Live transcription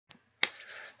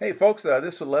Hey folks,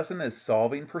 this lesson is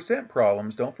solving percent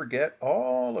problems. Don't forget,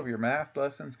 all of your math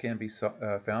lessons can be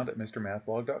found at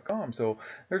Mrmathblog.com. So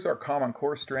there's our common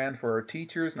core strand for our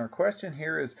teachers, and our question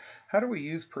here is, how do we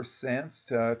use percents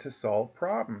to solve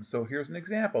problems? So here's an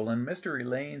example. In Mr.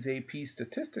 Elaine's AP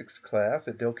Statistics class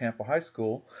at Del Campo High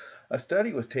School, a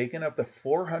study was taken of the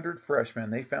 400 freshmen.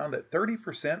 They found that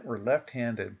 30% were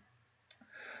left-handed.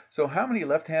 So how many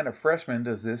left-handed freshmen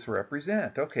does this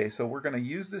represent? Okay, so we're going to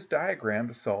use this diagram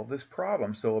to solve this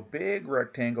problem. So a big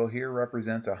rectangle here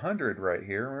represents 100 right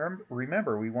here.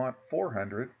 Remember, we want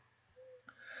 400.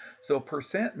 So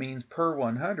percent means per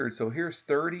 100. So here's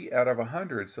 30 out of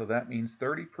 100. So that means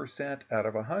 30% out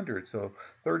of 100. So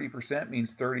 30%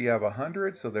 means 30 out of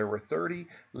 100. So there were 30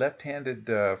 left-handed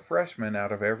freshmen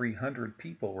out of every 100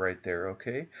 people right there.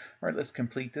 Okay. All right, let's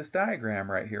complete this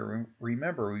diagram right here.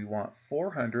 Remember, we want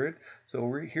 400.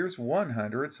 So here's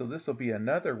 100. So this will be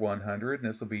another 100, and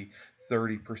this will be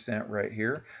 30% right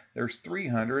here. There's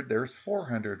 300. There's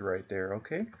 400 right there.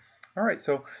 Okay. All right,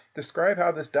 so describe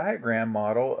how this diagram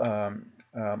models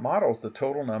the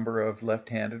total number of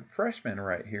left-handed freshmen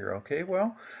right here. Okay,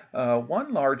 well,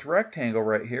 one large rectangle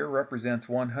right here represents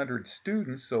 100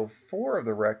 students, so 4 of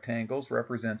the rectangles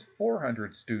represents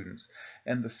 400 students,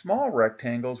 and the small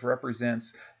rectangles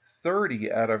represents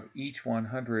 30 out of each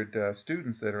 100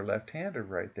 students that are left-handed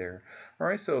right there. All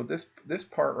right, so this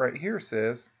part right here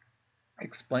says,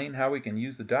 explain how we can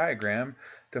use the diagram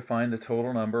to find the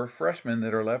total number of freshmen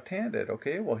that are left-handed.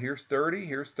 Okay, well here's 30,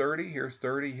 here's 30, here's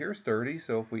 30, here's 30.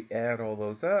 So if we add all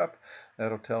those up,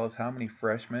 that'll tell us how many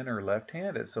freshmen are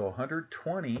left-handed. So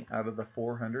 120 out of the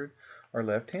 400 are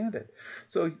left-handed.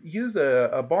 So use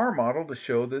a bar model to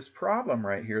show this problem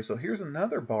right here. So here's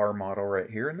another bar model right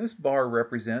here, and this bar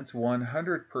represents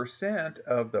 100%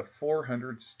 of the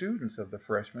 400 students of the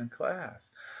freshman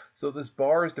class. So this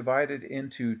bar is divided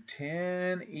into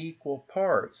 10 equal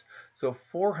parts. So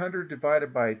 400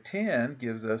 divided by 10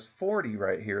 gives us 40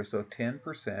 right here. So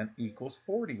 10% equals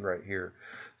 40 right here.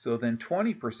 So then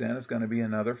 20% is going to be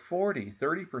another 40.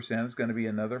 30% is going to be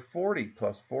another 40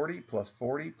 plus 40 plus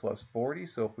 40 plus 40.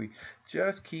 So if we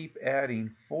just keep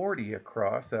adding 40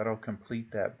 across, that'll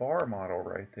complete that bar model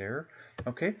right there.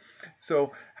 Okay,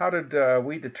 so how did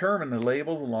we determine the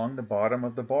labels along the bottom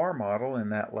of the bar model in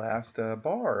that last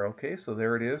bar? Okay, so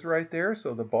there it is right there.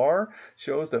 So the bar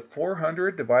shows that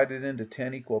 400 divided into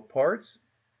 10 equal parts.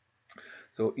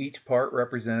 So each part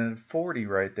represented 40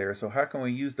 right there. So how can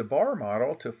we use the bar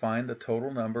model to find the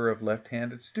total number of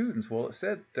left-handed students? Well, it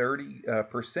said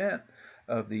 30%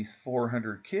 of these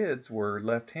 400 kids were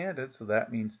left-handed, so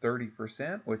that means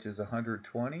 30%, which is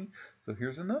 120. So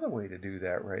here's another way to do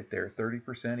that right there.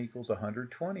 30% equals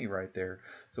 120 right there.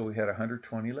 So we had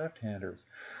 120 left-handers.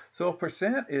 So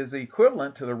percent is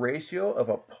equivalent to the ratio of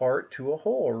a part to a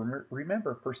whole.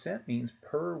 Remember, percent means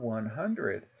per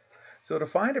 100. So to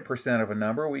find a percent of a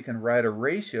number, we can write a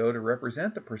ratio to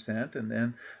represent the percent and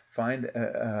then find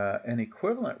an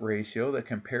equivalent ratio that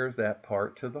compares that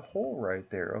part to the whole right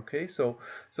there. Okay, so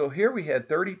here we had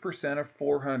 30% of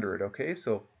 400. Okay,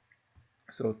 so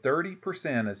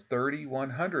 30% is 30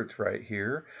 100ths right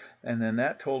here, and then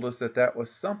that told us that that was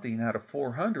something out of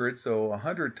 400, so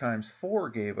 100 times 4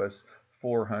 gave us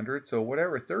 400, so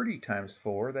whatever 30 times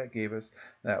 4, that gave us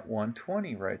that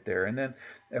 120 right there. And then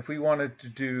if we wanted to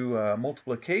do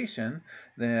multiplication,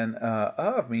 then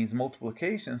of means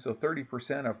multiplication, so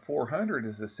 30% of 400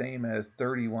 is the same as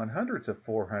 30 100ths of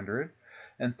 400,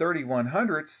 and 30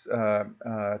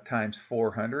 100ths times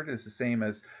 400 is the same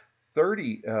as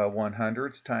 30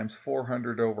 100ths times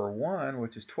 400 over 1,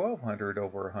 which is 1200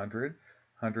 over 100.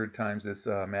 100 times this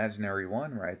imaginary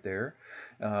 1 right there.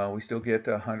 We still get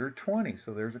 120,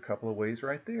 so there's a couple of ways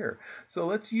right there. So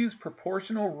let's use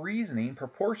proportional reasoning.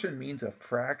 Proportion means a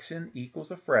fraction equals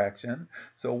a fraction.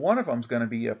 So one of them is going to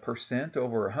be a percent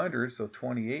over 100, so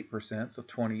 28%, so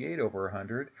 28 over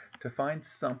 100, to find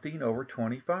something over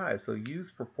 25. So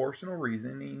use proportional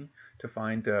reasoning to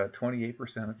find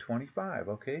 28% of 25,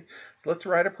 okay? So let's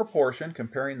write a proportion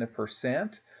comparing the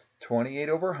percent 28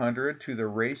 over 100 to the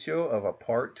ratio of a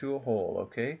part to a whole,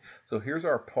 okay? So here's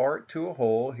our part to a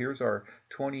whole. Here's our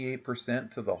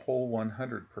 28% to the whole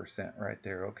 100% right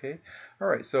there, okay? All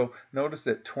right, so notice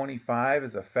that 25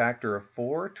 is a factor of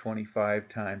 4. 25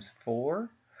 times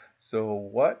 4. So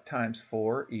what times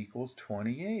 4 equals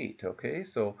 28, okay?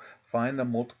 So find the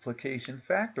multiplication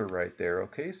factor right there,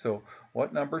 okay? So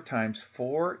what number times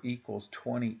 4 equals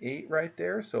 28 right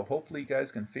there? So hopefully you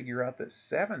guys can figure out that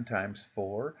 7 times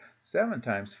 4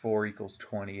 equals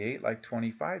 28, like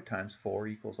 25 times 4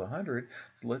 equals 100.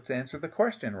 So let's answer the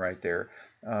question right there.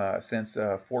 Since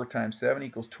 4 times 7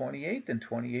 equals 28, then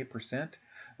 28%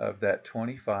 of that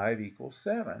 25 equals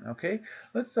 7. Okay,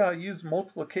 let's use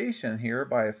multiplication here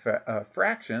by a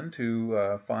fraction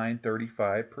to find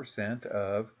 35%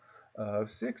 of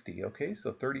 60. Okay,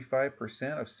 so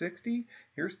 35% of 60,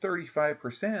 here's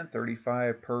 35%,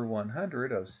 35 per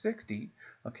 100 of 60.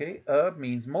 Okay,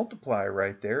 means multiply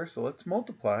right there, so let's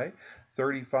multiply.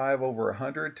 35 over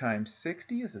 100 times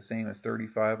 60 is the same as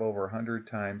 35 over 100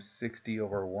 times 60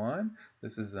 over 1.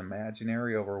 This is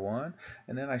imaginary over 1.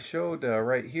 And then I showed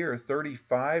right here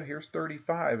 35, here's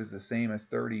 35 is the same as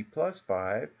 30 plus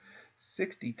 5.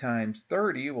 60 times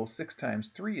 30, well 6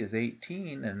 times 3 is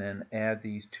 18, and then add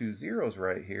these two zeros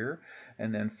right here.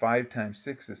 And then 5 times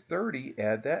 6 is 30,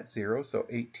 add that 0, so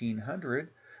 1800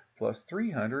 plus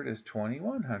 300 is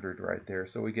 2100 right there.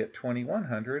 So we get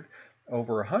 2100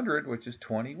 over 100, which is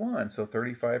 21. So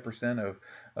 35%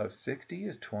 of 60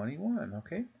 is 21.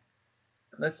 Okay.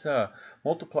 Let's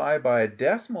multiply by a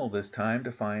decimal this time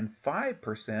to find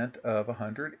 5% of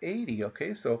 180.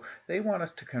 Okay, so they want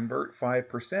us to convert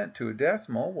 5% to a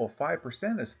decimal. Well,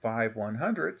 5% is 5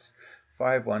 100ths.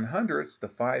 5 100ths, the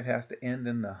 5 has to end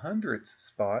in the hundredths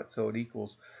spot, so it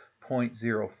equals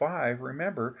 0.05.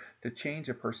 Remember, to change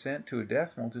a percent to a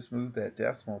decimal, just move that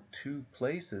decimal 2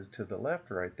 places to the left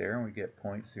right there, and we get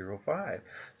 0.05.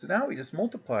 So now we just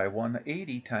multiply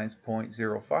 180 times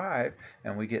 0.05,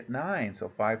 and we get 9.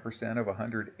 So 5% of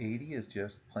 180 is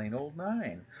just plain old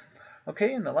 9.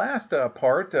 Okay, in the last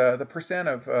part, the percent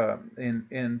of,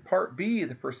 in part B,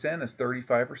 the percent is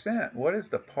 35%. What is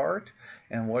the part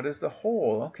and what is the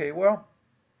whole? Okay, well,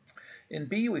 in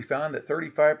B, we found that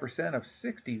 35% of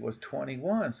 60 was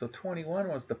 21, so 21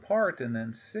 was the part and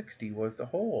then 60 was the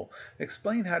whole.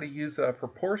 Explain how to use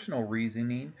proportional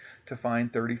reasoning to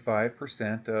find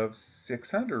 35% of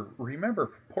 600. Remember,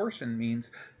 proportion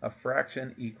means a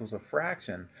fraction equals a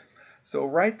fraction. So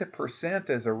write the percent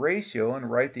as a ratio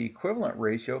and write the equivalent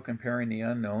ratio comparing the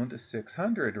unknown to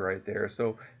 600 right there.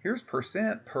 So here's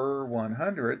percent per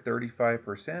 100.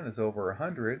 35% is over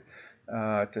 100.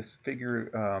 To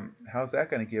figure how's that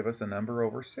going to give us a number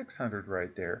over 600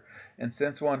 right there. And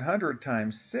since 100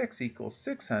 times 6 equals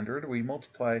 600, we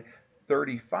multiply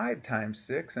 35 times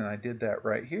 6, and I did that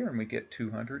right here, and we get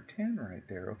 210 right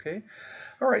there, okay?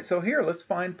 All right, so here, let's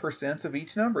find percents of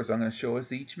each number. So I'm going to show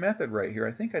us each method right here.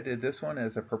 I think I did this one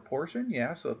as a proportion.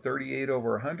 Yeah, so 38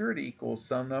 over 100 equals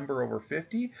some number over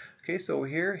 50. Okay, so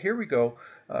here we go.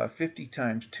 50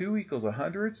 times 2 equals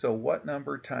 100. So what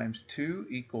number times 2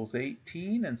 equals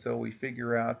 18? And so we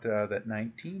figure out that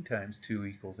 19 times 2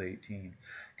 equals 18.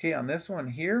 Okay, on this one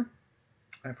here,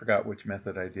 I forgot which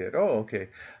method I did. Oh, okay.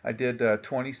 I did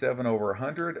 27 over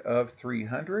 100 of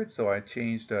 300, so I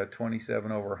changed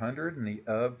 27 over 100 and the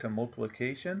of to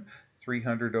multiplication,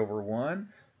 300 over 1,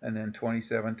 and then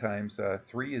 27 times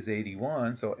 3 is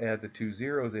 81, so add the two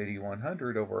zeros,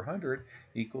 8100 over 100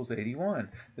 equals 81.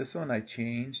 This one I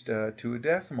changed to a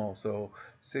decimal, so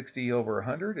 60 over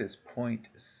 100 is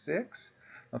 0.6.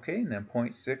 Okay, and then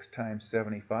 0.6 times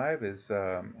 75 is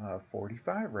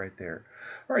 45 right there.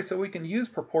 All right, so we can use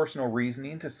proportional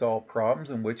reasoning to solve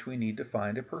problems in which we need to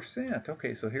find a percent.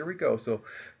 Okay, so here we go. So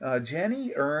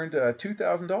Jenny earned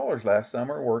 $2,000 last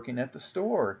summer working at the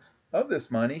store. Of this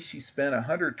money, she spent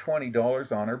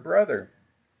 $120 on her brother,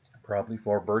 probably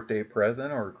for a birthday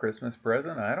present or a Christmas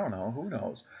present. I don't know. Who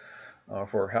knows?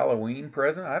 For a Halloween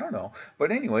present, I don't know.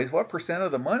 But anyways, what percent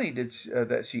of the money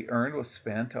that she earned was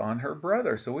spent on her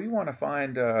brother? So we want to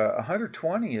find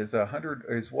 120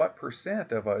 is what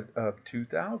percent of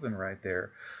 2,000 right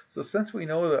there. So since we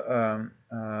know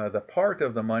the part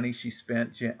of the money she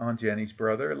spent on Jenny's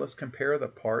brother, let's compare the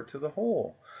part to the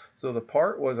whole. So the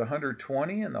part was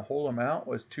 120 and the whole amount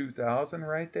was 2,000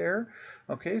 right there.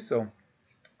 Okay, so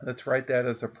let's write that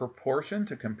as a proportion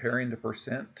to comparing the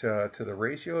percent to the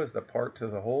ratio as the part to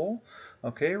the whole.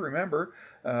 Okay, remember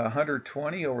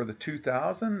 120 over the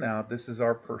 2,000. Now this is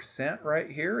our percent right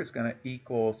here is going to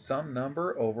equal some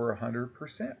number over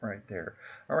 100% right there.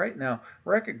 All right, now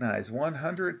recognize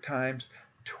 100 times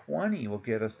 20 will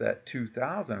get us that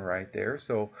 2,000 right there.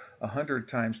 So 100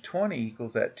 times 20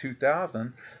 equals that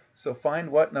 2,000. So find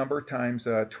what number times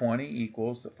 20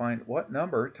 equals, find what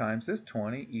number times this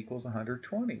 20 equals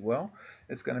 120. Well,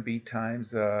 it's going to be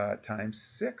times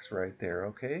 6 right there,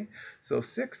 okay? So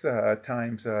 6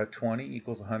 times 20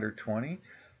 equals 120.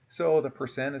 So the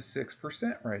percent is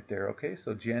 6% right there, okay?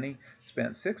 So Jenny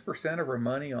spent 6% of her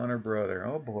money on her brother.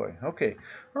 Oh boy, okay.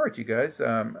 All right, you guys,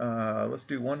 let's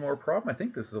do one more problem. I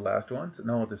think this is the last one.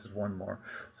 No, this is one more.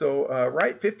 So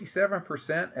write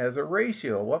 57% as a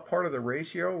ratio. What part of the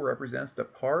ratio represents the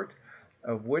part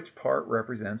of which part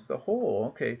represents the whole.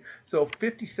 Okay, so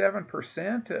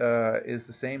 57% is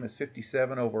the same as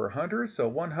 57 over 100,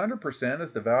 so 100%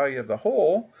 is the value of the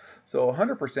whole, so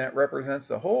 100% represents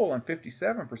the whole, and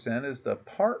 57% is the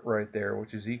part right there,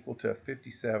 which is equal to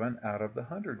 57 out of the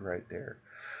 100 right there.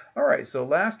 All right, so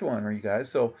last one, you guys.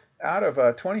 So out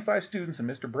of 25 students in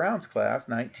Mr. Brown's class,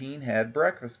 19 had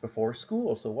breakfast before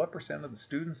school. So what percent of the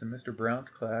students in Mr. Brown's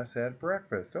class had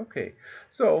breakfast? Okay,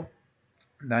 so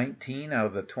 19 out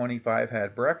of the 25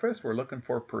 had breakfast. We're looking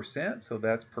for percent, so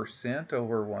that's percent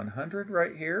over 100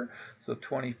 right here. So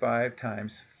 25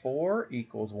 times 4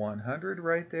 equals 100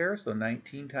 right there. So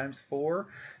 19 times 4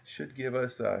 should give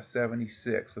us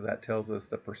 76. So that tells us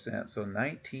the percent. So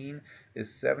 19 is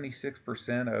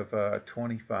 76% of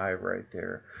 25 right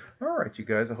there. All right, you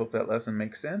guys, I hope that lesson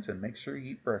makes sense, and make sure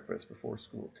you eat breakfast before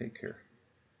school. Take care.